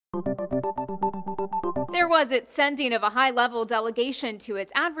There was its sending of a high-level delegation to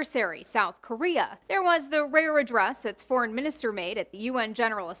its adversary, South Korea. There was the rare address its foreign minister made at the UN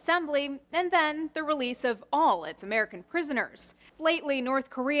General Assembly, and then the release of all its American prisoners. Lately, North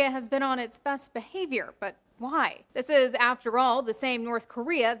Korea has been on its best behavior, but why? This is, after all, the same North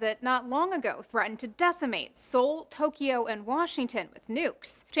Korea that not long ago threatened to decimate Seoul, Tokyo, and Washington with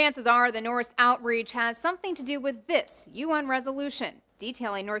nukes. Chances are the North's outreach has something to do with this UN resolution,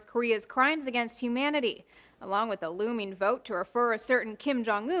 detailing North Korea's crimes against humanity, along with a looming vote to refer a certain Kim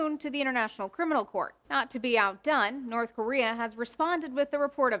Jong-un to the International Criminal Court. Not to be outdone, North Korea has responded with a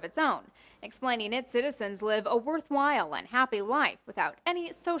report of its own, explaining its citizens live a worthwhile and happy life without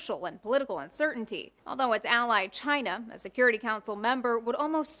any social and political uncertainty. Although its ally China, a Security Council member, would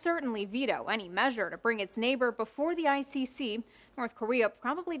almost certainly veto any measure to bring its neighbor before the ICC, North Korea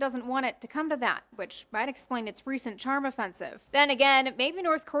probably doesn't want it to come to that, which might explain its recent charm offensive. Then again, maybe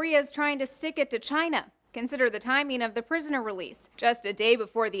North Korea is trying to stick it to China. Consider the timing of the prisoner release, just a day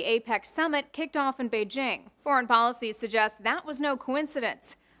before the APEC summit kicked off in Beijing. Foreign policy suggests that was no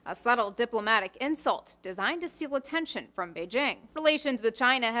coincidence. A subtle diplomatic insult designed to steal attention from Beijing. Relations with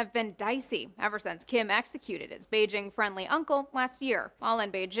China have been dicey ever since Kim executed his Beijing-friendly uncle last year. While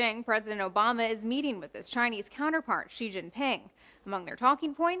in Beijing, President Obama is meeting with his Chinese counterpart Xi Jinping. Among their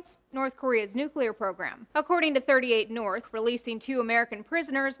talking points, North Korea's nuclear program. According to 38 North, releasing 2 American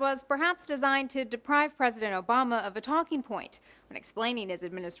prisoners was perhaps designed to deprive President Obama of a talking point when explaining his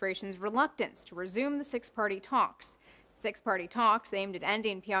administration's reluctance to resume the six-party talks. Six-party talks aimed at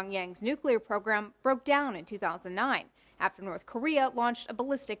ending Pyongyang's nuclear program broke down in 2009 after North Korea launched a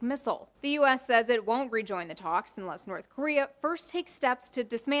ballistic missile. The U.S. says it won't rejoin the talks unless North Korea first takes steps to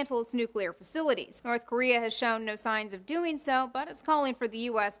dismantle its nuclear facilities. North Korea has shown no signs of doing so, but is calling for the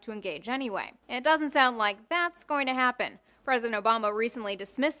U.S. to engage anyway. It doesn't sound like that's going to happen. President Obama recently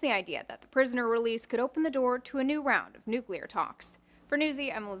dismissed the idea that the prisoner release could open the door to a new round of nuclear talks. For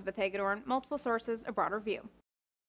Newsy, I'm Elizabeth Hagedorn. Multiple sources, a broader view.